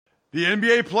The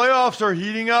NBA playoffs are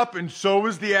heating up, and so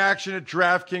is the action at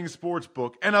DraftKings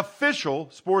Sportsbook, an official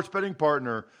sports betting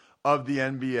partner of the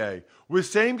NBA. With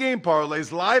same-game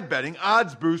parlays, live betting,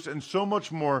 odds boosts, and so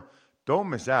much more, don't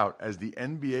miss out as the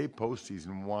NBA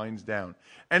postseason winds down.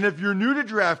 And if you're new to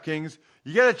DraftKings,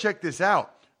 you got to check this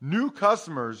out. New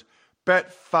customers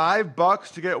bet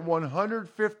 $5 to get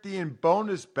 $150 in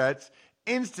bonus bets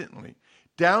instantly.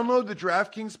 Download the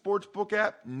DraftKings Sportsbook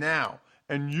app now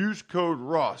and use code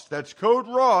Ross. That's code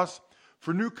Ross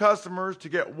for new customers to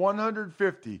get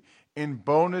 $150 in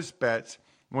bonus bets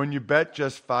when you bet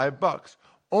just $5.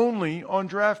 Only on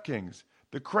DraftKings.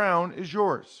 The crown is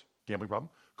yours. Gambling problem?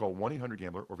 Call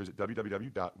 1-800-GAMBLER or visit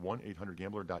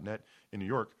www.1800gambler.net. In New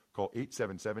York, call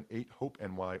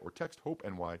 877-8-HOPE-NY or text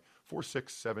HOPE-NY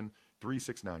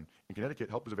 467-369. In Connecticut,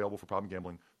 help is available for problem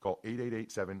gambling. Call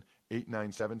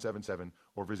 888-7-897-7777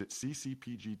 or visit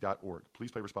ccpg.org.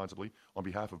 Please play responsibly on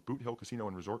behalf of Boot Hill Casino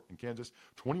and Resort in Kansas.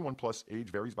 21 plus, age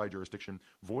varies by jurisdiction.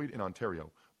 Void in Ontario.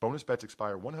 Bonus bets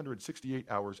expire 168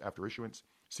 hours after issuance.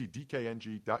 See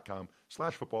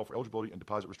dkng.com/football for eligibility and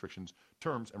deposit restrictions,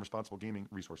 terms, and responsible gaming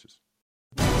resources.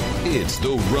 It's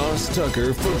the Ross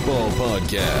Tucker Football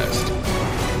Podcast.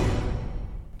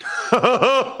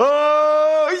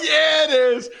 Oh, yeah, it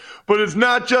is. But it's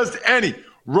not just any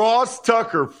Ross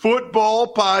Tucker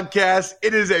Football Podcast.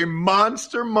 It is a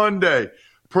Monster Monday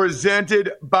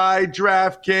presented by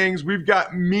DraftKings. We've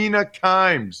got Mina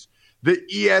Kimes, the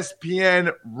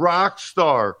ESPN rock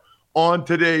star, on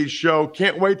today's show.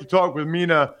 Can't wait to talk with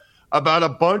Mina about a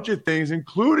bunch of things,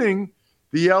 including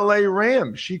the LA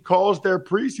Rams. She calls their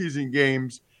preseason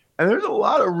games, and there's a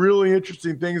lot of really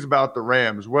interesting things about the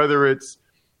Rams, whether it's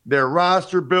their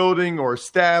roster building or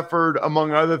Stafford,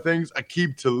 among other things.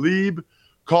 Aqib Talib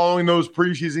calling those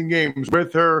preseason games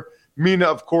with her. Mina,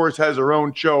 of course, has her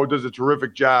own show, does a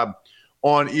terrific job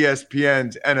on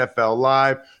ESPN's NFL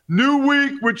Live. New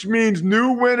week, which means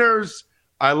new winners.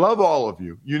 I love all of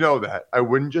you. You know that. I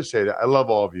wouldn't just say that. I love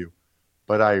all of you.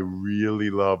 But I really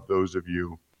love those of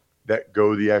you that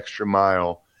go the extra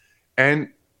mile and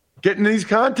get in these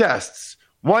contests.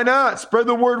 Why not? Spread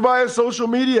the word via social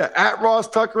media, at Ross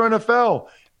Tucker NFL,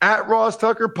 at Ross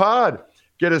Tucker Pod.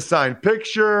 Get a signed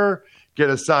picture, get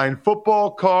a signed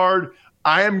football card.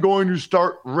 I am going to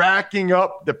start racking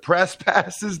up the press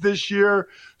passes this year,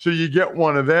 so you get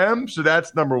one of them. So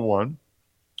that's number one.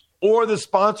 Or the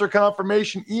sponsor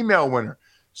confirmation email winner.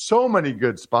 So many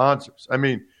good sponsors. I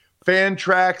mean,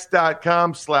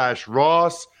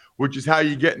 fantrax.com/Ross, which is how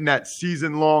you get in that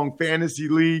season-long fantasy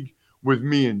league with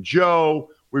me and Joe.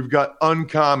 We've got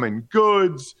Uncommon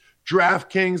Goods.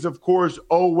 DraftKings, of course,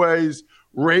 always.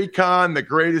 Raycon, the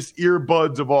greatest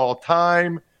earbuds of all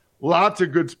time. Lots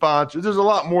of good sponsors. There's a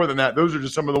lot more than that. Those are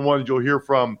just some of the ones you'll hear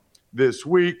from this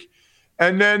week.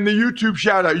 And then the YouTube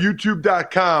shout-out,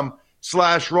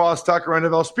 youtube.com/Ross Tucker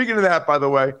NFL. Speaking of that, by the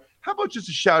way, how about just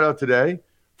a shout-out today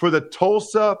for the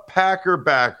Tulsa Packer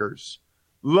backers?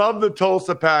 Love the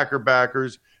Tulsa Packer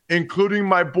backers, including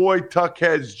my boy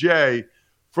Tuckheads Jay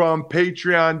from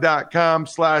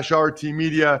patreon.com/RT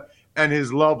Media and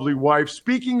his lovely wife.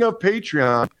 Speaking of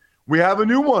Patreon, we have a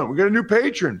new one. We got a new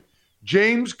patron,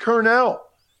 James Kernell,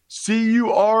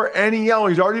 Curnel.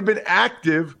 He's already been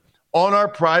active on our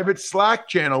private Slack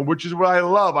channel, which is what I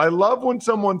love. I love when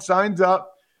someone signs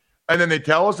up and then they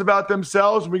tell us about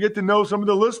themselves and we get to know some of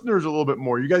the listeners a little bit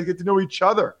more. You guys get to know each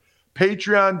other.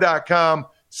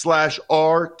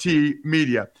 Patreon.com/RT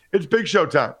Media. It's Big Show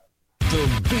time.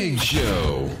 The Big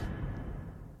Show.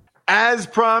 As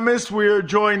promised, we are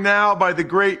joined now by the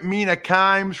great Mina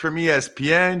Kimes from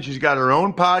ESPN. She's got her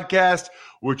own podcast,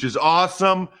 which is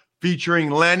awesome,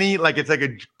 featuring Lenny. It's like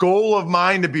a goal of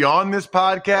mine to be on this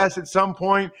podcast at some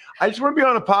point. I just want to be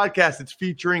on a podcast that's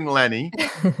featuring Lenny.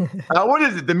 What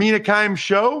is it, the Mina Kimes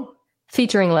Show?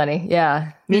 Featuring Lenny,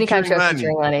 yeah. Mina Kimes Show Lenny.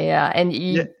 featuring Lenny, yeah.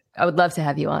 And I would love to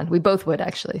have you on. We both would,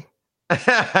 actually.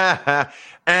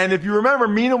 And if you remember,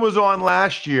 Mina was on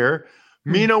last year.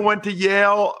 Mina went to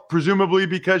Yale, presumably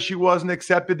because she wasn't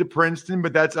accepted to Princeton,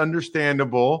 but that's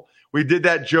understandable. We did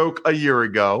that joke a year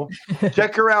ago.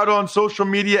 Check her out on social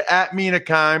media at Mina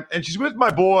Kimes. And she's with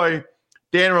my boy,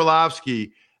 Dan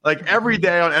Orlovsky, every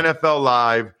day on NFL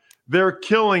Live. They're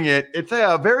killing it. It's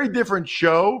a very different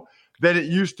show than it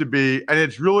used to be, and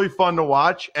it's really fun to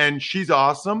watch, and she's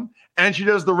awesome. And she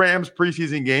does the Rams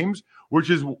preseason games,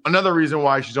 which is another reason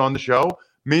why she's on the show.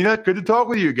 Mina, good to talk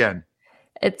with you again.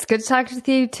 It's good to talk with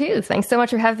you, too. Thanks so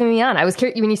much for having me on. I was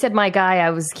curious, when you said my guy,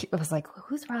 I was like,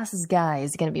 who's Ross's guy?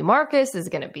 Is it going to be Marcus? Is it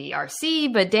going to be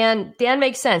RC? But Dan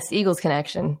makes sense. Eagles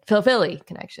connection, Philly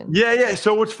connection. Yeah.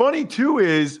 So what's funny, too,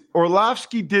 is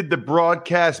Orlovsky did the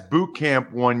broadcast boot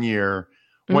camp one year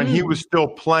when he was still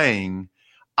playing.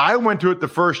 I went to it the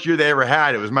first year they ever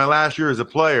had. It was my last year as a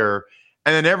player.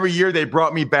 And then every year they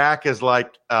brought me back as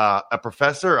like a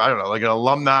professor, I don't know, like an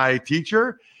alumni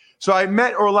teacher. So I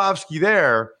met Orlovsky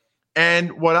there.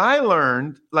 And what I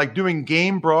learned, like doing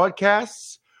game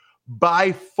broadcasts,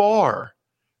 by far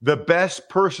the best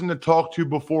person to talk to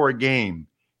before a game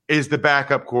is the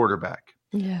backup quarterback.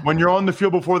 Yeah. When you're on the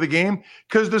field before the game,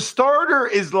 because the starter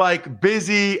is like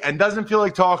busy and doesn't feel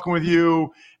like talking with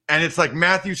you. And it's like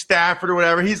Matthew Stafford or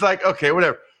whatever. He's like, okay,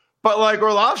 whatever. But like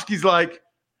Orlovsky's like,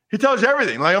 he tells you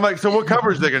everything. Like, I'm like, so what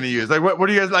coverage they're going to use? Like, what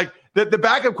do you guys like? The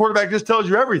backup quarterback just tells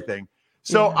you everything.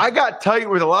 So I got tight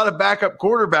with a lot of backup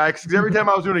quarterbacks because every time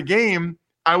I was doing a game,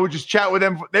 I would just chat with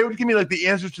them. They would give me like the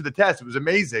answers to the test. It was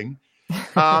amazing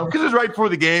because it was right before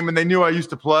the game and they knew I used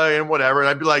to play and whatever. And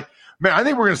I'd be like, man, I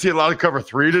think we're going to see a lot of cover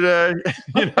 3 today,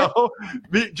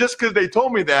 just because they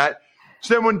told me that.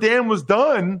 So then when Dan was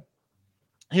done,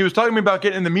 he was talking to me about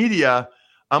getting in the media.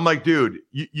 I'm like, dude,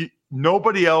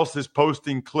 nobody else is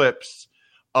posting clips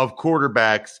of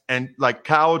quarterbacks and like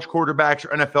college quarterbacks or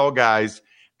NFL guys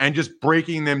and just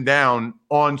breaking them down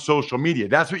on social media.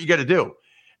 That's what you got to do.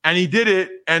 And he did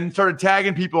it and started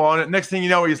tagging people on it. Next thing you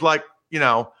know, he's like,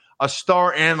 a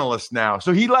star analyst now.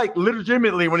 So he like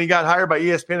legitimately, when he got hired by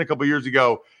ESPN a couple years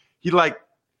ago, he like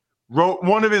wrote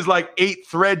one of his like 8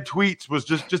 thread tweets was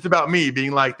just about me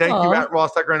being like, thank you at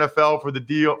Ross Tucker NFL for the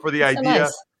deal, for the idea. So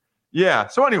nice. Yeah.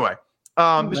 So anyway,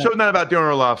 the show's not about Darren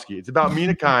Orlovsky. It's about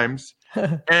Mina Kimes.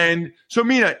 And so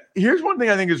Mina, here's one thing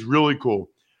I think is really cool.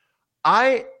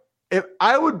 I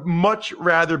would much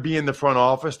rather be in the front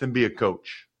office than be a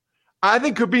coach. I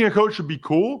think being a coach would be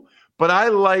cool, but I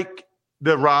like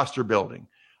the roster building.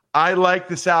 I like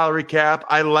the salary cap.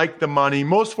 I like the money.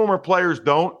 Most former players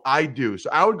don't. I do. So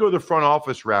I would go the front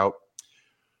office route.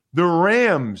 The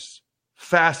Rams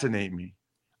fascinate me.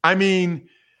 I mean,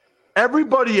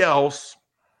 everybody else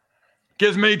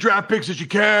get as many draft picks as you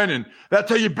can, and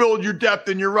that's how you build your depth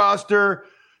in your roster.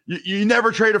 You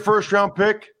never trade a first-round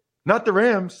pick. Not the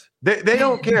Rams. They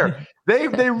don't care. They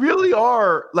really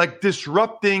are like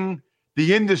disrupting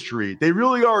the industry. They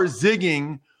really are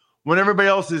zigging when everybody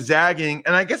else is zagging.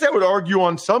 And I guess I would argue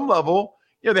on some level,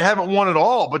 they haven't won at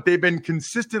all, but they've been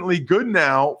consistently good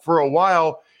now for a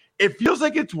while. It feels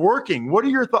like it's working. What are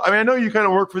your thoughts? I mean, I know you kind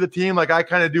of work for the team like I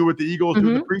kind of do with the Eagles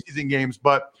do the preseason games,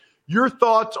 but your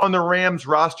thoughts on the Rams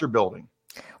roster building?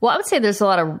 Well, I would say there's a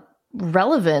lot of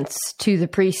relevance to the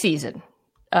preseason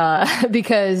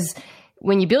because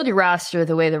when you build your roster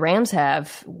the way the Rams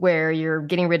have, where you're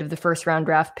getting rid of the first round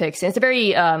draft picks, and it's a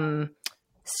very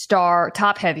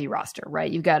top heavy roster,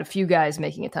 right? You've got a few guys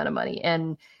making a ton of money,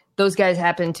 and those guys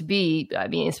happen to be, I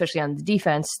mean, especially on the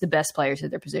defense, the best players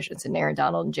at their positions in Aaron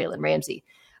Donald and Jalen Ramsey.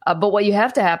 But what you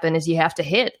have to happen is you have to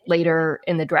hit later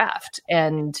in the draft.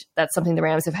 And that's something the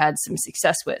Rams have had some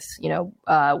success with,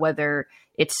 whether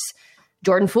it's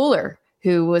Jordan Fuller,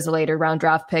 who was a later round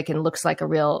draft pick and looks like a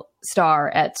real star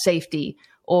at safety,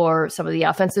 or some of the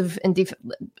offensive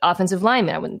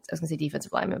linemen. I was going to say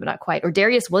defensive linemen, but not quite. Or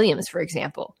Darius Williams, for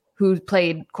example, who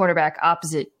played cornerback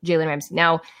opposite Jalen Ramsey.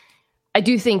 Now, I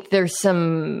do think there's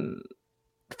some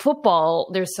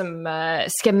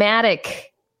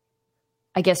schematic,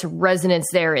 I guess, resonance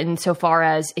there insofar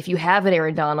as if you have an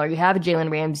Aaron Donald or you have a Jalen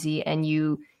Ramsey and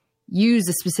you use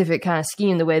a specific kind of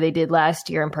scheme the way they did last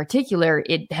year in particular,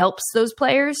 it helps those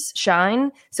players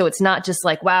shine. So it's not just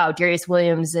like, wow, Darius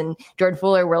Williams and Jordan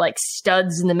Fuller were like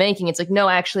studs in the making. It's like, no,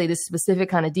 actually this specific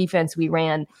kind of defense we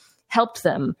ran helped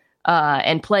them.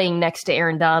 And playing next to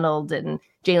Aaron Donald and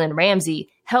Jalen Ramsey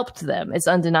helped them. It's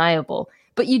undeniable.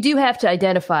 But you do have to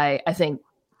identify, I think,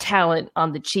 talent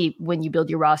on the cheap when you build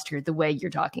your roster the way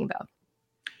you're talking about.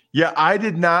 Yeah, I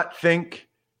did not think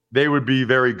they would be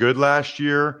very good last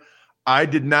year. I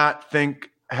did not think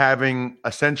having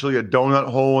essentially a donut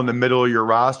hole in the middle of your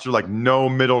roster, like no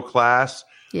middle class,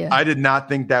 I did not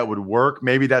think that would work.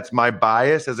 Maybe that's my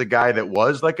bias as a guy that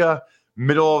was like a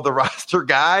middle of the roster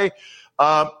guy.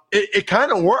 It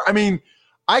kind of worked. I mean,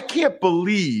 I can't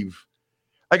believe,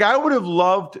 like I would have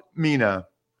loved Mina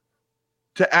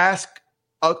to ask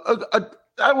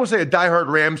I won't say a diehard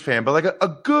Rams fan, but like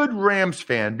a good Rams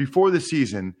fan before the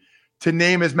season to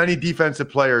name as many defensive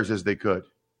players as they could.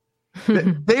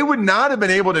 They would not have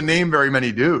been able to name very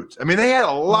many dudes. I mean, they had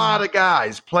a lot of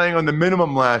guys playing on the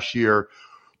minimum last year,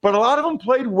 but a lot of them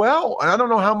played well. And I don't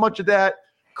know how much of that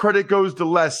credit goes to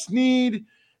Les Snead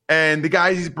and the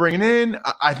guys he's bringing in.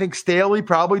 I think Staley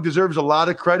probably deserves a lot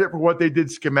of credit for what they did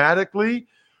schematically,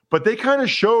 but they kind of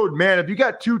showed, man, if you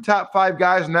got 2 top 5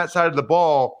 guys on that side of the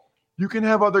ball, you can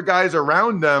have other guys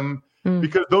around them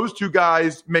because those 2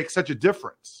 guys make such a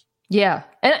difference. Yeah.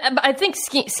 And I think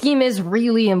scheme is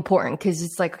really important because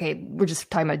it's like, okay, we're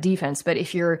just talking about defense, but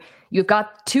if you've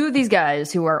got two of these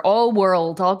guys who are all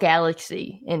world, all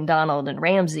galaxy in Donald and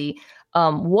Ramsey,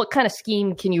 what kind of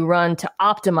scheme can you run to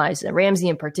optimize them? Ramsey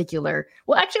in particular.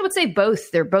 Well, actually, I would say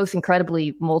both. They're both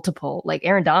incredibly multiple. Like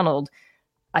Aaron Donald,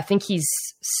 I think he's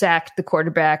sacked the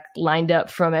quarterback lined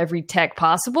up from every tech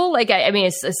possible. Like, I mean,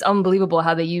 it's unbelievable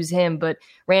how they use him, but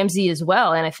Ramsey as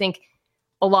well. And I think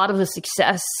a lot of the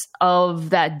success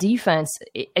of that defense,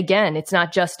 again, it's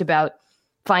not just about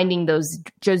finding those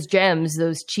gems,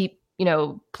 those cheap,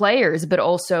 players, but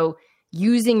also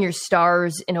using your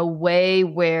stars in a way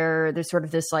where there's sort of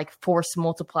this like force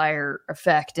multiplier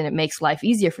effect and it makes life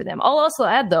easier for them. I'll also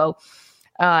add though,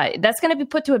 that's going to be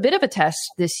put to a bit of a test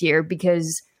this year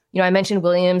because, I mentioned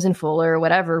Williams and Fuller or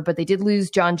whatever, but they did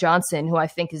lose John Johnson, who I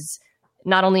think is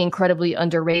not only incredibly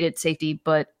underrated safety,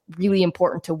 but really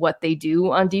important to what they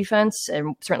do on defense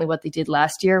and certainly what they did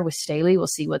last year with Staley. We'll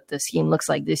see what the scheme looks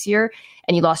like this year.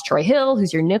 And you lost Troy Hill,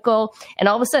 who's your nickel. And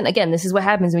all of a sudden, again, this is what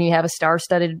happens when you have a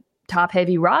star-studded,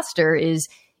 top-heavy roster is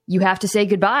you have to say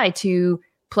goodbye to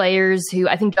players who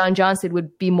I think John Johnson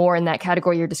would be more in that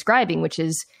category you're describing, which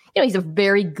is, he's a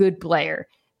very good player,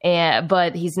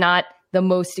 but he's not the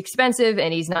most expensive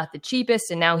and he's not the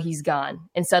cheapest, and now he's gone.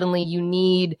 And suddenly you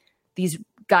need these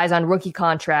guys on rookie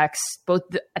contracts.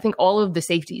 I think all of the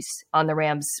safeties on the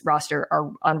Rams roster are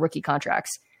on rookie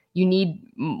contracts. You need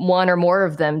one or more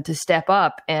of them to step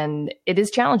up, and it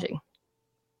is challenging.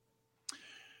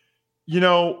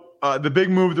 The big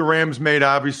move the Rams made,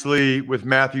 obviously, with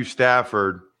Matthew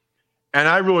Stafford, and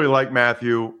I really like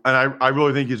Matthew, and I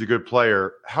really think he's a good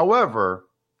player. However,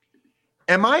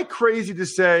 am I crazy to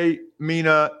say,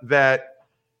 Mina, that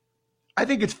I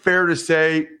think it's fair to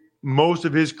say most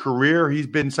of his career, he's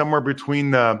been somewhere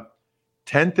between the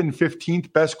 10th and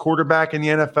 15th best quarterback in the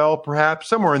NFL, perhaps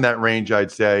somewhere in that range,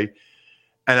 I'd say.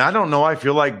 And I don't know. I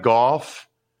feel like Goff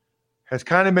has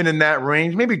kind of been in that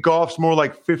range. Maybe Goff's more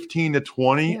like 15 to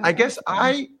 20. Yeah, I guess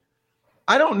I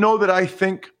don't know that I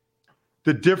think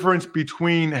the difference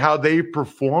between how they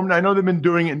performed, I know they've been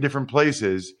doing it in different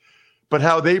places, but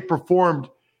how they performed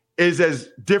is as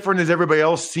different as everybody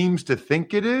else seems to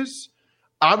think it is.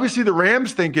 Obviously, the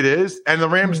Rams think it is, and the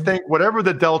Rams think whatever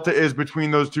the delta is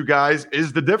between those two guys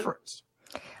is the difference.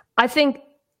 I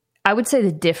would say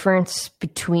the difference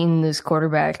between those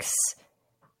quarterbacks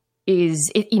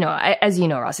is, as you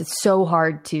know, Ross, it's so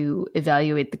hard to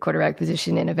evaluate the quarterback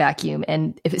position in a vacuum.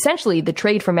 And if essentially the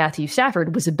trade for Matthew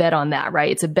Stafford was a bet on that,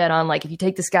 right? It's a bet on like if you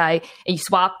take this guy and you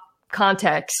swap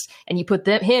context and you put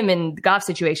him in the Goff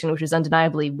situation, which is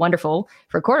undeniably wonderful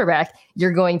for a quarterback,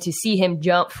 you're going to see him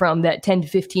jump from that 10 to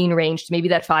 15 range to maybe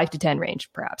that 5 to 10 range,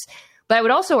 perhaps. But I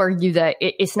would also argue that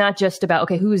it's not just about,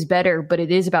 okay, who is better, but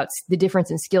it is about the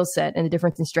difference in skill set and the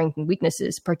difference in strength and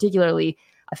weaknesses, particularly,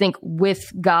 I think,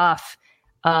 with Goff.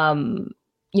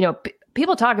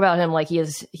 People talk about him like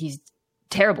he's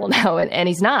terrible now, and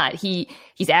he's not.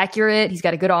 He's accurate. He's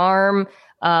got a good arm.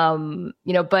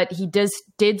 But he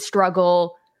did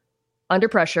struggle under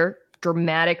pressure,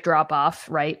 dramatic drop off,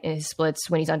 right, in his splits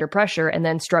when he's under pressure, and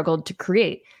then struggled to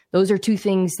create. Those are two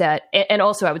things that, and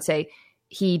also I would say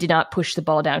he did not push the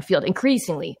ball downfield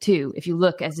increasingly too. If you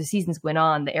look as the seasons went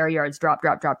on, the air yards drop,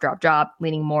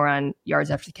 leaning more on yards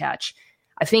after the catch.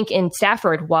 I think in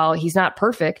Stafford, while he's not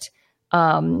perfect,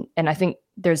 and I think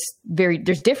there's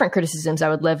different criticisms I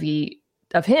would levy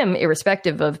of him,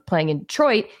 irrespective of playing in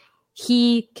Detroit.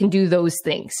 He can do those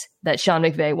things that Sean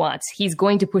McVay wants. He's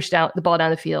going to push the ball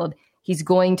down the field. He's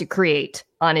going to create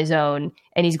on his own,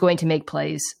 and he's going to make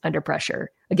plays under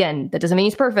pressure. Again, that doesn't mean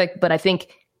he's perfect, but I think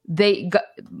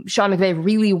Sean McVay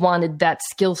really wanted that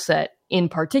skill set in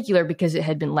particular because it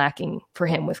had been lacking for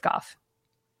him with Goff.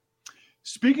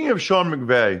 Speaking of Sean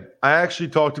McVay, I actually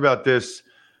talked about this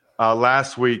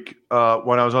last week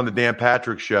when I was on the Dan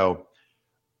Patrick Show.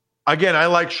 Again, I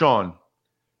like Sean.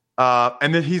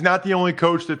 And that he's not the only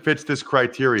coach that fits this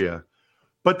criteria.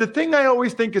 But the thing I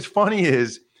always think is funny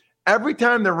is every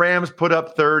time the Rams put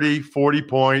up 30, 40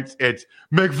 points, it's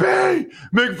McVay.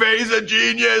 McVay's a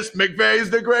genius. McVay's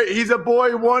the great. He's a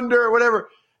boy wonder, whatever.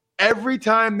 Every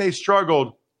time they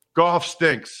struggled, Goff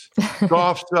stinks.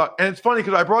 Goff sucks. And it's funny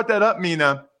because I brought that up,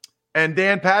 Mina, and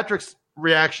Dan Patrick's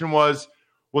reaction was,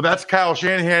 well, that's Kyle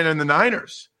Shanahan and the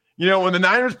Niners. When the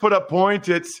Niners put up points,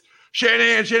 it's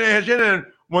Shanahan.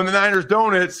 When the Niners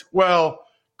don't, it's, well,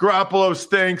 Garoppolo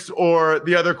stinks or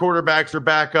the other quarterbacks are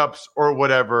backups or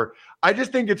whatever. I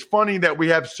just think it's funny that we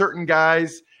have certain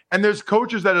guys, and there's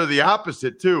coaches that are the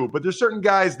opposite too, but there's certain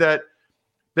guys that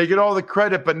they get all the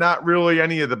credit but not really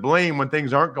any of the blame when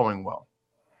things aren't going well.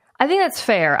 I think that's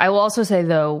fair. I will also say,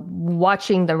 though,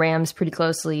 watching the Rams pretty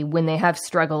closely when they have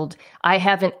struggled,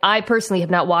 I personally have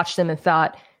not watched them and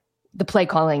thought the play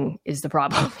calling is the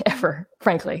problem ever,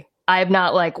 frankly. I have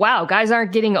not wow, guys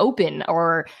aren't getting open,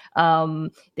 or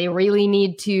they really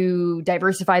need to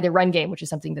diversify their run game, which is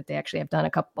something that they actually have done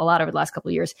a lot over the last couple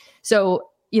of years. So,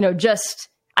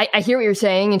 I hear what you're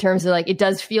saying in terms of it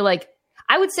does feel like,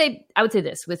 I would say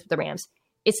this with the Rams.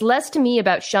 It's less to me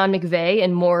about Sean McVay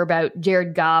and more about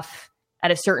Jared Goff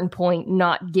at a certain point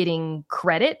not getting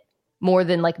credit more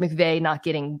than McVay not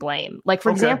getting blame. For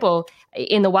example,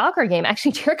 in the wildcard game,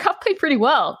 actually Jared Goff played pretty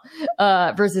well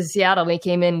versus Seattle when he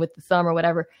came in with the thumb or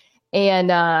whatever.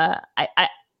 And I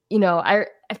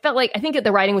felt I think that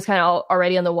the writing was kind of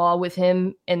already on the wall with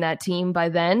him and that team by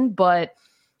then. But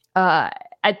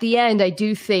at the end, I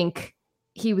do think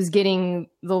he was getting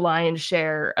the lion's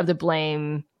share of the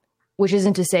blame, which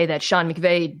isn't to say that Sean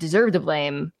McVay deserved the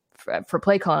blame for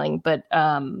play calling, but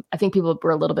I think people were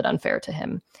a little bit unfair to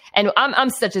him. And I'm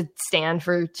such a stan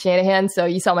for Shanahan, so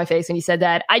you saw my face when you said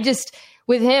that.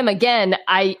 With him, again,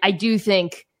 I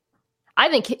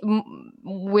think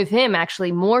with him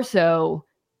actually more so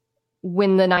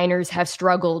when the Niners have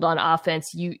struggled on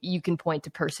offense, you can point to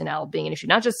personnel being an issue,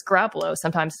 not just Garoppolo.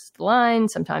 Sometimes it's the line,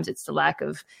 sometimes it's the lack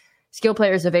of skill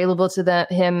players available to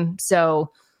him.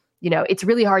 So, it's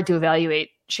really hard to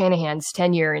evaluate Shanahan's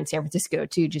tenure in San Francisco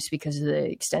too, just because of the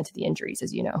extent of the injuries,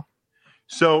 as you know.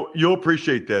 So you'll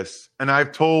appreciate this. And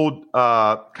I've told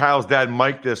Kyle's dad,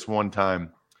 Mike, this one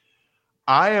time.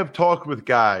 I have talked with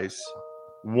guys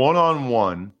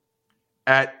one-on-one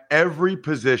at every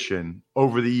position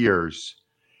over the years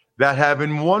that have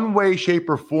in one way, shape,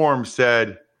 or form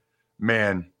said,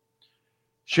 man,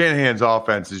 Shanahan's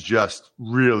offense is just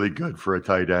really good for a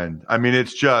tight end. I mean,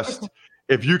 it's just,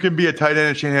 if you can be a tight end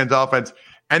in Shanahan's offense.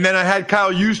 And then I had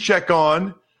Kyle Juszczyk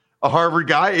on, a Harvard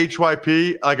guy,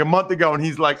 HYP, a month ago, and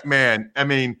he's like, man, I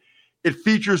mean, it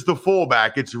features the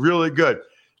fullback. It's really good.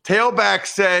 Tailbacks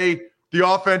say the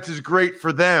offense is great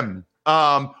for them.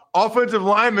 Offensive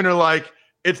linemen are like,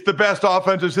 it's the best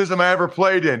offensive system I ever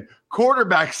played in.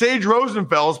 Quarterback, Sage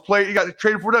Rosenfels he got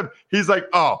traded for them. He's like,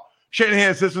 oh,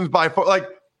 Shanahan's system's by far.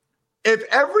 If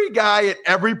every guy at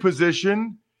every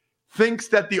position thinks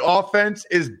that the offense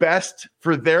is best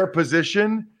for their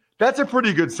position, that's a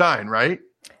pretty good sign, right?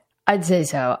 I'd say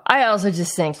so. I also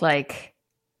just think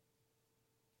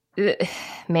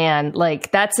man,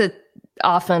 that's an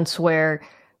offense where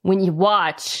when you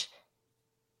watch,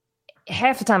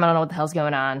 half the time I don't know what the hell's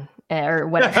going on or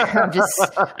whatever.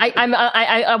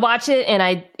 I watch it, and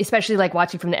I especially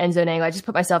watching from the end zone angle. I just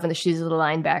put myself in the shoes of the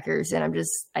linebackers, and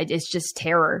it's just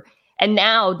terror. And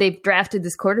now they've drafted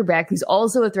this quarterback who's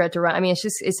also a threat to run. I mean,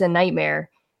 it's a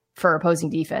nightmare for opposing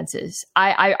defenses.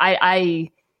 I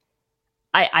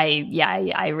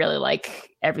really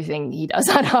like everything he does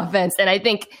on offense. And I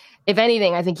think, if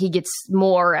anything, he gets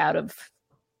more out of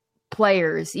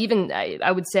players, even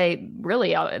I would say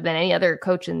really than any other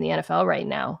coach in the NFL right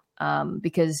now.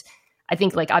 Because I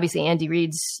think obviously Andy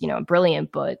Reid's,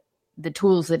 brilliant, but the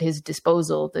tools at his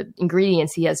disposal, the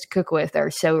ingredients he has to cook with are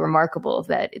so remarkable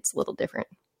that it's a little different.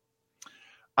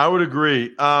 I would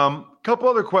agree. Couple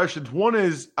other questions. One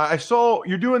is, I saw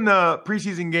you're doing the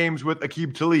preseason games with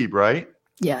Aqib Talib, right?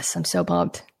 Yes, I'm so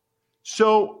pumped.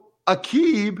 So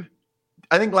Aqib,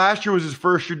 I think last year was his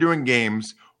first year doing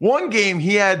games. One game,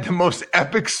 he had the most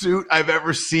epic suit I've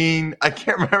ever seen. I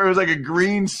can't remember. It was a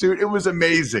green suit. It was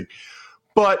amazing.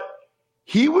 But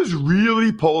he was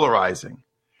really polarizing.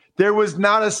 There was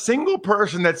not a single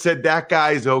person that said that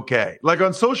guy's okay.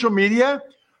 On social media,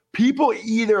 people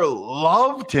either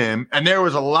loved him, and there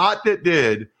was a lot that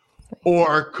did,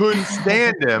 or couldn't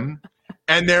stand him,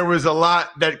 and there was a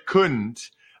lot that couldn't.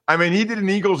 I mean, he did an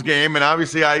Eagles game, and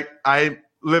obviously I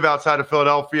live outside of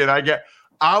Philadelphia, and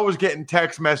I was getting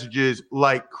text messages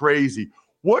like crazy.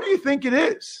 What do you think it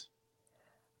is?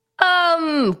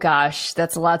 Gosh,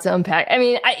 that's a lot to unpack. I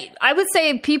mean, I would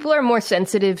say people are more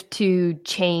sensitive to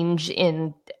change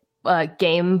in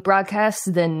game broadcasts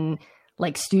than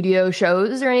studio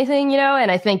shows or anything,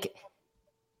 and I think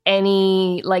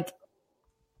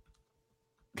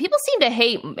people seem to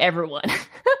hate everyone.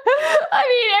 I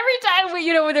mean, every time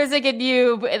when there's a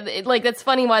new, that's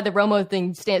funny why the Romo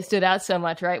thing stood out so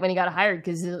much, right? When he got hired,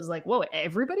 because it was whoa,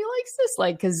 everybody likes this,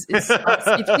 because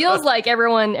it feels like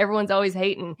everyone's always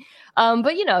hating.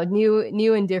 But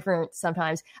new and different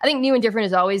sometimes. I think new and different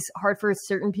is always hard for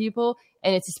certain people,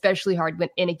 and it's especially hard when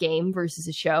in a game versus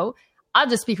a show. I'll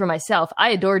just speak for myself. I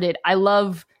adored it. I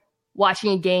love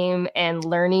watching a game and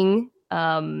learning.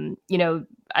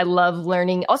 I love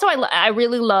learning. Also, I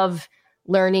really love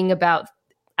learning about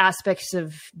aspects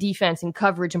of defense and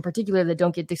coverage in particular that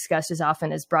don't get discussed as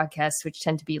often as broadcasts, which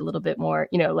tend to be a little bit more,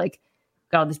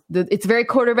 it's very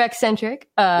quarterback centric.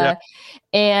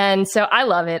 And so I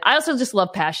love it. I also just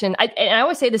love passion. And I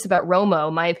always say this about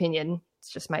Romo, my opinion.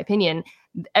 It's just my opinion.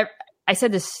 I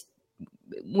said this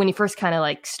when he first kind of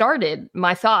like started.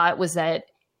 My thought was that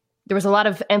there was a lot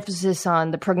of emphasis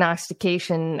on the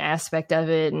prognostication aspect of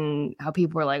it and how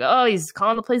people were like, oh, he's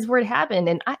calling the plays where it happened.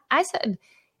 And I said, and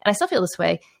I still feel this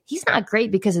way, he's not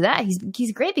great because of that.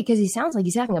 He's great because he sounds like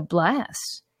he's having a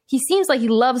blast. He seems like he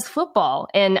loves football.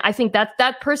 And I think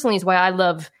that personally is why I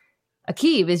love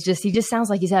Aqib, is just, he just sounds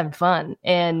like he's having fun.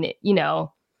 And,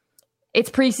 it's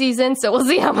preseason, so we'll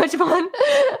see how much fun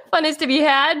is to be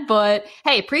had. But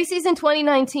hey, preseason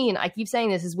 2019, I keep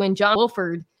saying this, is when John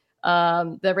Wolford,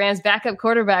 the Rams backup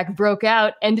quarterback, broke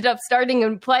out, ended up starting a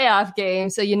playoff game.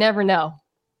 So you never know.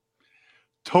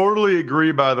 Totally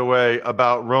agree, by the way,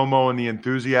 about Romo and the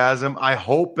enthusiasm. I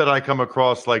hope that I come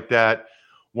across like that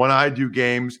when I do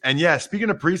games. And yeah, speaking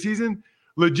of preseason,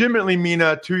 legitimately,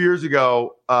 Mina, 2 years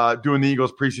ago, doing the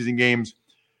Eagles preseason games,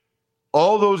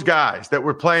 all those guys that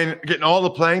were playing, getting all the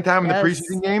playing time in the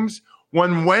preseason games,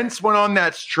 when Wentz went on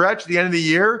that stretch at the end of the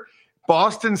year,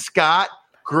 Boston Scott,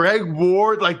 Greg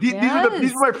Ward, like these are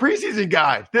my preseason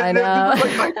guys. They were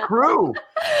like my crew.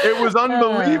 It was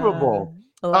unbelievable.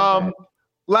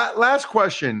 Last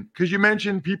question, because you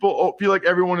mentioned people feel like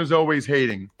everyone is always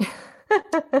hating.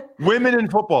 Women in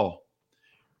football,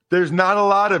 there's not a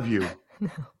lot of you.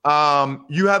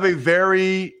 You have a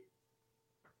very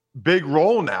big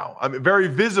role now, a very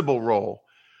visible role.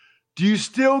 Do you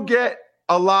still get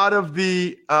a lot of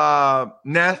the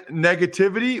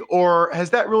negativity, or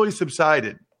has that really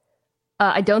subsided?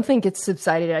 I don't think it's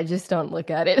subsided. I just don't look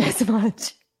at it as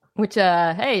much. Which,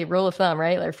 hey, rule of thumb,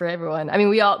 right? Like for everyone. I mean,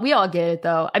 we all get it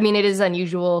though. I mean, it is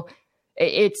unusual.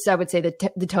 I would say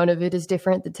the tone of it is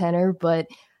different, the tenor, but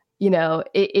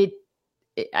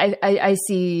I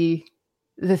see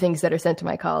the things that are sent to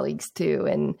my colleagues too.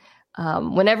 And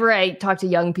whenever I talk to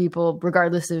young people,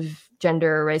 regardless of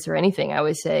gender or race or anything, I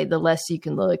always say the less you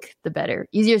can look, the better.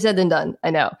 Easier said than done,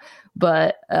 I know,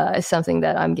 but it's something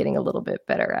that I'm getting a little bit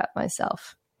better at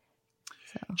myself.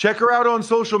 So. Check her out on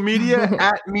social media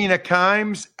at Mina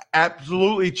Kimes.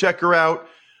 Absolutely check her out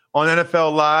on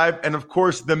NFL Live. And of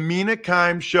course, the Mina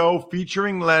Kimes Show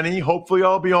featuring Lenny. Hopefully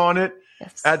I'll be on it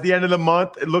at the end of the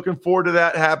month. And looking forward to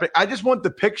that happening. I just want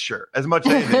the picture as much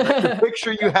as anything. Like the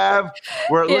picture you have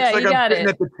where it looks like I'm sitting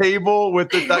at the table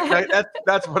with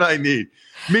that's what I need.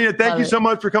 Mina, thank you so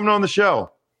much for coming on the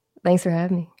show. Thanks for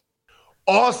having me.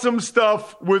 Awesome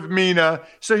stuff with Mina.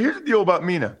 So here's the deal about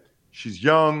Mina. She's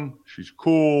young. She's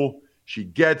cool. She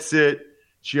gets it.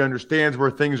 She understands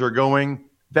where things are going.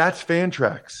 That's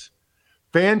Fantrax.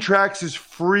 Fantrax's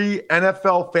free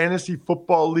NFL Fantasy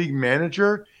Football League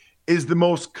Manager is the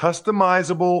most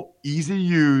customizable, easy to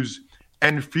use,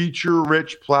 and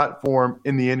feature-rich platform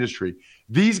in the industry.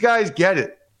 These guys get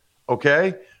it,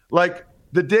 okay? Like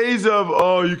the days of,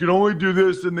 you can only do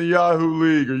this in the Yahoo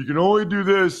League, or you can only do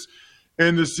this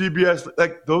in the CBS,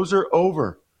 like those are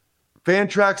over.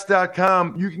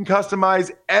 Fantrax.com, you can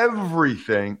customize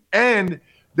everything, and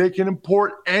they can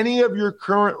import any of your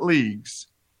current leagues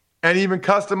and even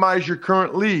customize your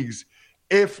current leagues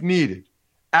if needed.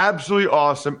 Absolutely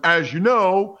awesome. As you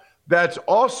know, that's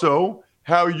also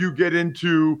how you get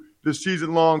into the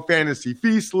season-long Fantasy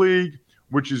Feast League,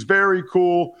 which is very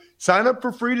cool. Sign up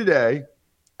for free today,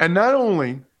 and not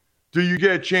only do you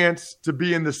get a chance to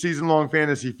be in the season-long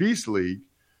Fantasy Feast League,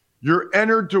 you're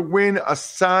entered to win a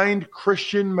signed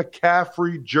Christian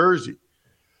McCaffrey jersey.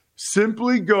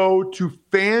 Simply go to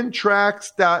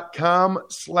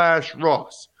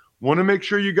fantrax.com/Ross. Want to make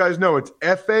sure you guys know it's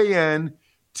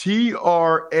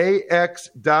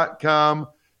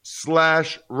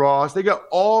fantrax.com/Ross. They got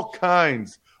all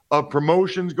kinds of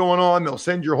promotions going on. They'll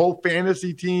send your whole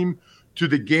fantasy team to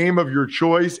the game of your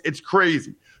choice. It's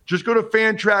crazy. Just go to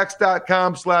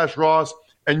fantrax.com/Ross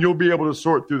and you'll be able to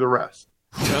sort through the rest.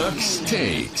 Tux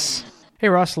Takes. Hey,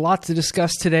 Ross, a lot to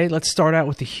discuss today. Let's start out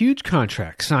with the huge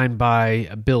contract signed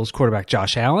by Bills quarterback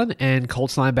Josh Allen and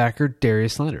Colts linebacker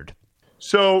Darius Leonard.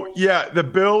 So, yeah, the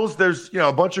Bills, there's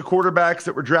a bunch of quarterbacks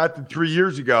that were drafted 3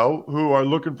 years ago who are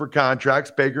looking for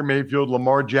contracts. Baker Mayfield,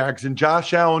 Lamar Jackson.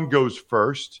 Josh Allen goes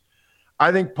first.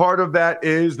 I think part of that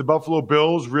is the Buffalo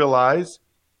Bills realize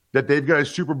that they've got a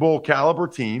Super Bowl caliber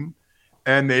team,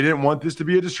 and they didn't want this to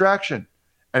be a distraction.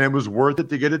 And it was worth it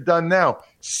to get it done now.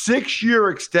 6-year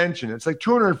extension. It's like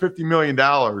 $250 million.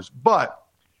 But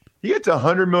he gets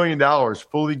 $100 million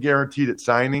fully guaranteed at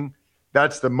signing.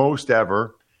 That's the most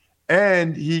ever.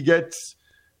 And he gets,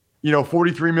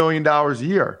 $43 million a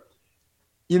year.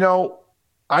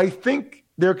 I think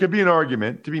there could be an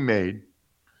argument to be made.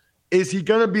 Is he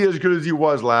going to be as good as he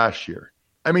was last year?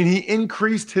 I mean, he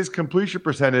increased his completion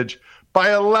percentage by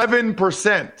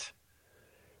 11%.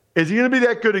 Is he going to be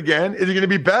that good again? Is he going to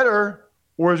be better?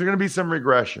 Or is there going to be some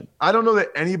regression? I don't know that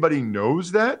anybody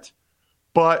knows that,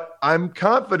 but I'm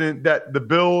confident that the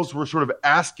Bills were sort of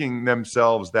asking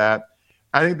themselves that.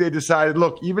 I think they decided,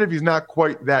 look, even if he's not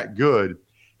quite that good,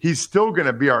 he's still going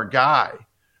to be our guy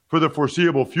for the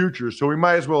foreseeable future, so we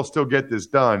might as well still get this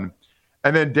done.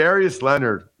 And then Darius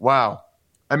Leonard, wow.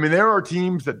 I mean, there are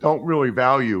teams that don't really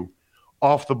value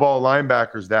off-the-ball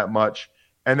linebackers that much,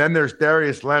 and then there's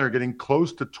Darius Leonard getting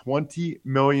close to $20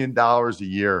 million a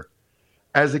year.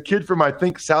 As a kid from, I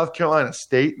think, South Carolina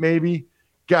State maybe,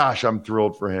 gosh, I'm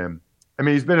thrilled for him. I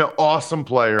mean, he's been an awesome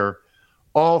player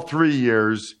all 3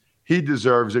 years. He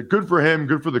deserves it. Good for him.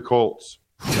 Good for the Colts.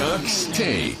 Tux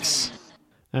Takes.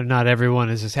 And not everyone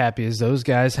is as happy as those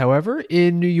guys. However,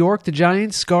 in New York, the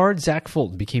Giants guard Zach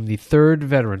Fulton became the third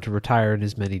veteran to retire in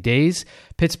as many days.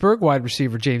 Pittsburgh wide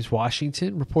receiver James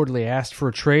Washington reportedly asked for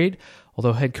a trade,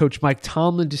 although head coach Mike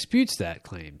Tomlin disputes that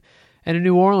claim. And in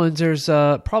New Orleans, there's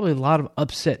probably a lot of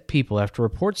upset people after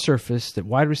reports surfaced that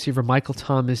wide receiver Michael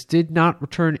Thomas did not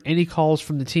return any calls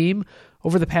from the team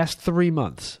over the past 3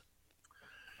 months.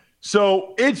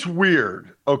 So it's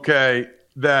weird, okay,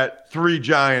 that 3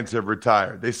 Giants have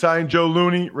retired. They signed Joe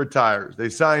Looney, retires. They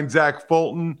signed Zach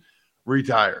Fulton,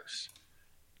 retires.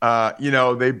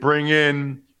 They bring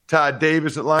in Todd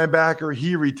Davis at linebacker,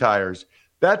 he retires.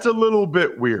 That's a little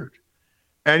bit weird.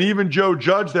 And even Joe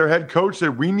Judge, their head coach,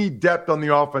 said, we need depth on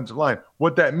the offensive line.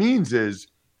 What that means is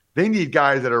they need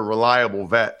guys that are reliable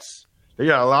vets. They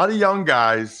got a lot of young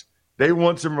guys. They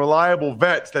want some reliable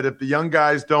vets that if the young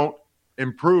guys don't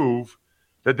improve,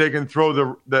 that they can throw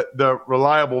the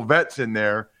reliable vets in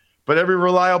there. But every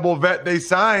reliable vet they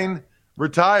sign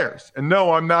retires. And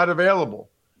no, I'm not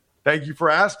available. Thank you for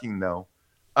asking, though.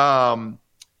 So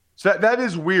that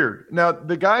is weird. Now,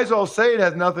 the guys all say it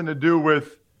has nothing to do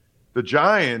with the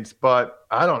Giants, but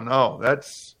I don't know.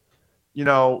 That's,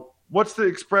 what's the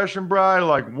expression, Brian?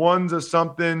 Like 1's a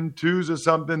something, 2's a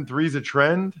something, 3's a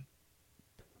trend?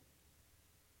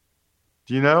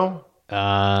 Do you know?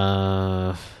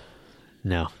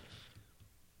 No.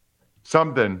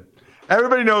 Something.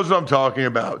 Everybody knows what I'm talking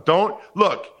about.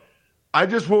 Look, I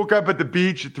just woke up at the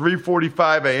beach at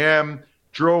 3:45 a.m.,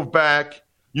 drove back.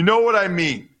 You know what I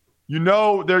mean.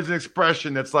 There's an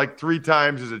expression that's like 3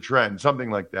 times is a trend, something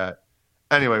like that.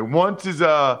 Anyway, once is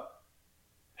a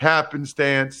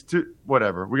happenstance,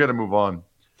 whatever. We got to move on.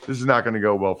 This is not going to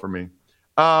go well for me.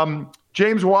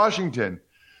 James Washington.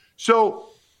 So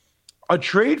a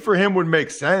trade for him would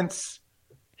make sense.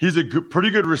 He's a pretty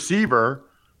good receiver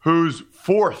who's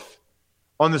 4th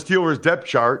on the Steelers depth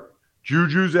chart.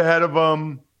 Juju's ahead of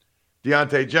him.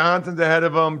 Deontay Johnson's ahead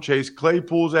of him. Chase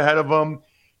Claypool's ahead of him.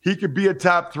 He could be a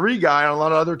top 3 guy on a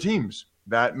lot of other teams.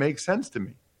 That makes sense to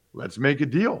me. Let's make a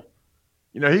deal.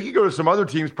 He could go to some other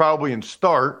teams probably and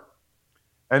start,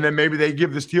 and then maybe they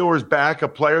give the Steelers back a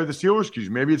player the Steelers choose.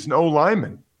 Maybe it's an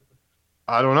O-lineman.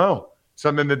 I don't know.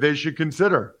 Something that they should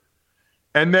consider.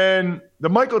 And then the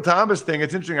Michael Thomas thing,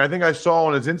 it's interesting. I think I saw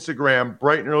on his Instagram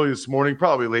bright and early this morning,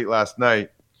 probably late last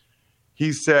night,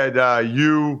 he said,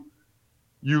 you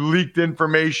leaked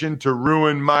information to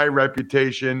ruin my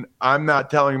reputation. I'm not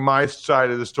telling my side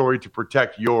of the story to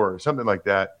protect yours, something like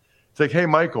that. It's like, hey,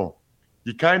 Michael,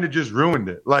 you kind of just ruined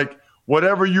it. Like,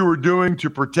 whatever you were doing to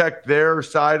protect their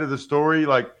side of the story,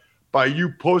 like by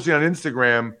you posting on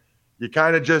Instagram, you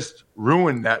kind of just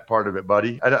ruined that part of it,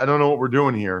 buddy. I don't know what we're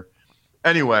doing here.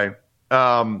 Anyway,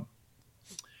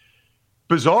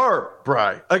 bizarre,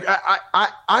 Bri. Like,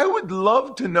 I would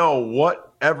love to know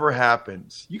whatever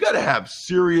happens. You got to have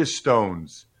serious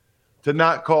stones to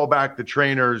not call back the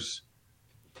trainers,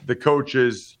 the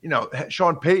coaches.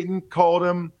 Sean Payton called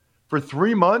him for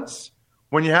 3 months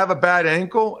when you have a bad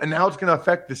ankle, and now it's going to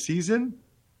affect the season.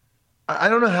 I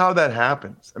don't know how that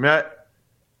happens. I mean,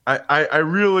 I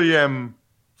really am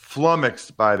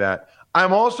flummoxed by that.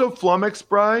 I'm also flummoxed,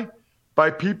 Bri, by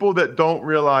people that don't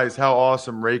realize how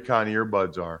awesome Raycon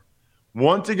earbuds are.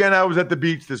 Once again, I was at the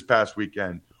beach this past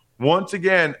weekend. Once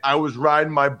again, I was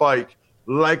riding my bike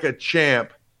like a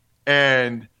champ.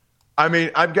 And, I mean,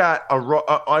 I got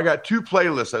 2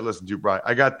 playlists I listen to, Brian.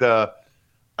 I got the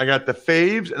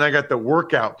faves and I got the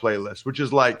workout playlist, which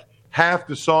is like half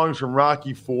the songs from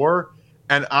Rocky IV,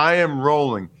 and I am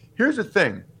rolling. Here's the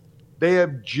thing. They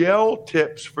have gel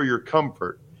tips for your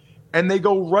comfort, and they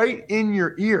go right in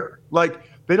your ear. Like,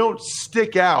 they don't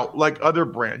stick out like other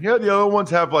brands. The other ones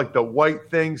have like the white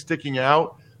thing sticking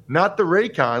out, not the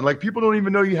Raycon. Like, people don't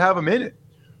even know you have them in it.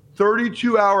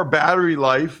 32-hour battery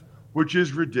life, which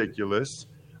is ridiculous.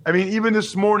 I mean, even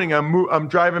this morning, I'm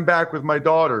driving back with my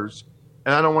daughters,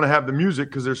 and I don't want to have the music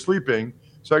because they're sleeping.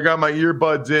 So I got my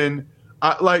earbuds in.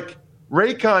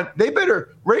 Raycon,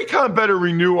 Raycon better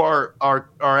renew our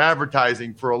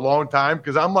advertising for a long time,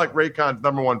 because I'm like Raycon's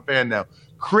number one fan now.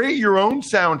 Create your own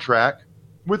soundtrack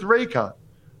with Raycon.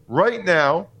 Right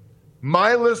now,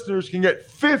 my listeners can get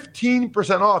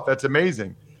 15% off. That's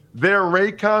amazing. Their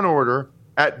Raycon order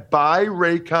at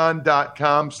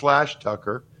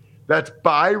buyraycon.com/Tucker. That's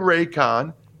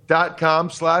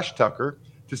buyraycon.com/Tucker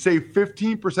to save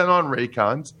 15% on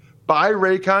Raycons.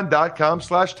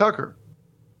 Buyraycon.com/Tucker.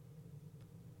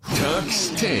 Tuck's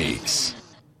Takes.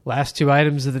 Last two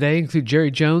items of the day include Jerry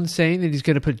Jones saying that he's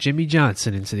going to put Jimmy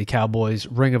Johnson into the Cowboys'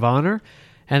 Ring of Honor,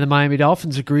 and the Miami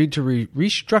Dolphins agreed to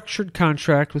restructured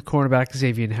contract with cornerback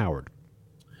Xavier Howard.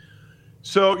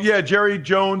 So, yeah, Jerry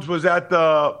Jones was at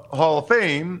the Hall of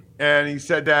Fame, and he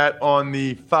said that on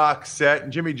the Fox set.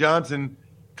 And Jimmy Johnson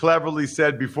cleverly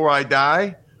said, "Before I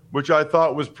die," which I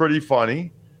thought was pretty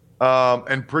funny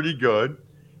and pretty good.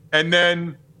 And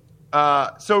then,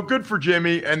 so good for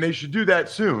Jimmy, and they should do that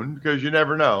soon because you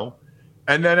never know.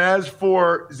 And then as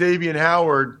for Xavier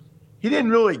Howard, he didn't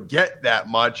really get that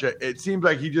much. It seems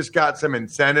like he just got some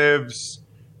incentives,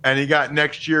 and he got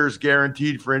next year's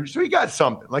guaranteed for injury. So he got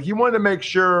something. Like, he wanted to make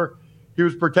sure he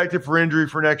was protected for injury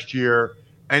for next year,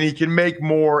 and he can make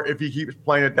more if he keeps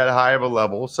playing at that high of a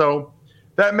level. So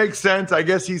that makes sense. I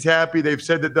guess he's happy. They've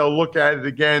said that they'll look at it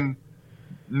again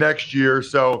next year.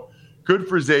 So good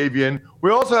for Xavier. We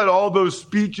also had all those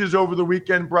speeches over the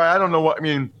weekend, Brian. I don't know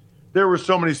there were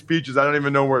so many speeches. I don't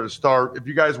even know where to start. If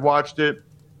you guys watched it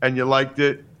and you liked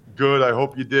it, good. I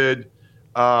hope you did.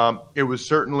 It was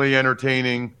certainly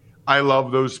entertaining. I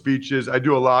love those speeches. I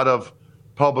do a lot of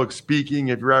public speaking.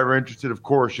 If you're ever interested, of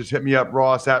course, just hit me up,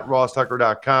 Ross at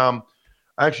rosstucker.com.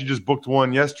 I actually just booked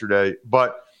one yesterday.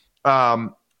 But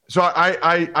so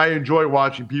I enjoy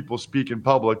watching people speak in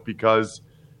public because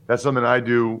that's something I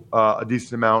do a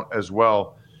decent amount as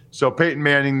well. So Peyton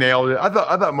Manning nailed it. I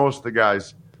thought most of the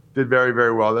guys did very,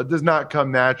 very well. That does not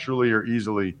come naturally or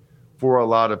easily for a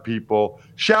lot of people.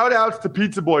 Shout outs to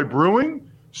Pizza Boy Brewing,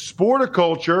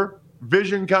 Sporticulture,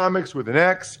 Vision Comics with an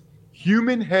X,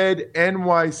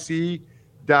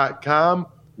 HumanHeadNYC.com.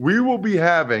 We will be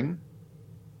having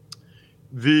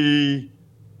the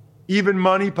Even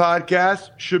Money podcast.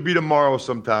 Should be tomorrow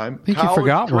sometime. I think you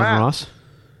forgot one, Ross.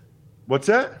 What's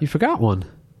that? You forgot one.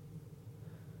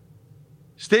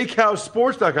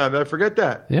 SteakhouseSports.com. Did I forget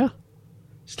that? Yeah.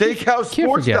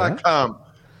 SteakhouseSports.com.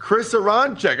 Chris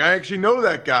Aronchek. I actually know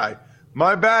that guy.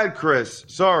 My bad, Chris.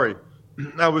 Sorry.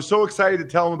 I was so excited to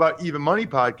tell him about Even Money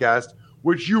podcast,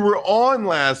 which you were on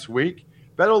last week.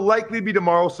 That'll likely be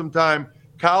tomorrow sometime.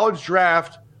 College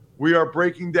draft. We are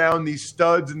breaking down the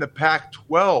studs in the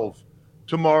Pac-12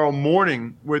 tomorrow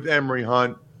morning with Emory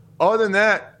Hunt. Other than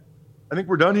that, I think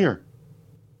we're done here.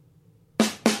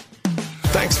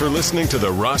 Thanks for listening to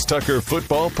the Ross Tucker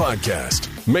Football Podcast.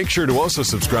 Make sure to also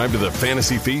subscribe to the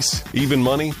Fantasy Feast, Even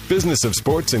Money, Business of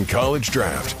Sports, and College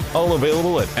Draft. All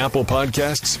available at Apple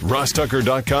Podcasts,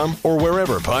 rosstucker.com, or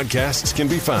wherever podcasts can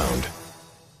be found.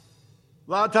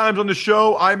 A lot of times on the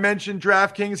show, I mentioned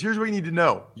DraftKings. Here's what you need to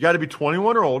know. You got to be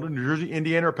 21 or older, New Jersey,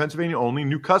 Indiana, or Pennsylvania only.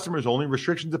 New customers only.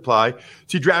 Restrictions apply.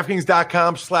 See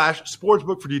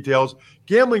DraftKings.com/sportsbook for details.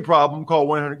 Gambling problem, call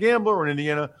 1-800-GAMBLER, or in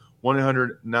Indiana,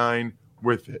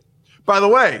 1-800-9-WITH-IT. By the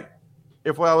way,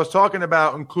 if what I was talking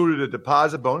about included a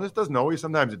deposit bonus, doesn't always,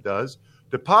 sometimes it does.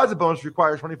 Deposit bonus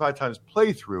requires 25 times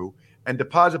playthrough, and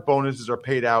deposit bonuses are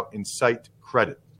paid out in site credit.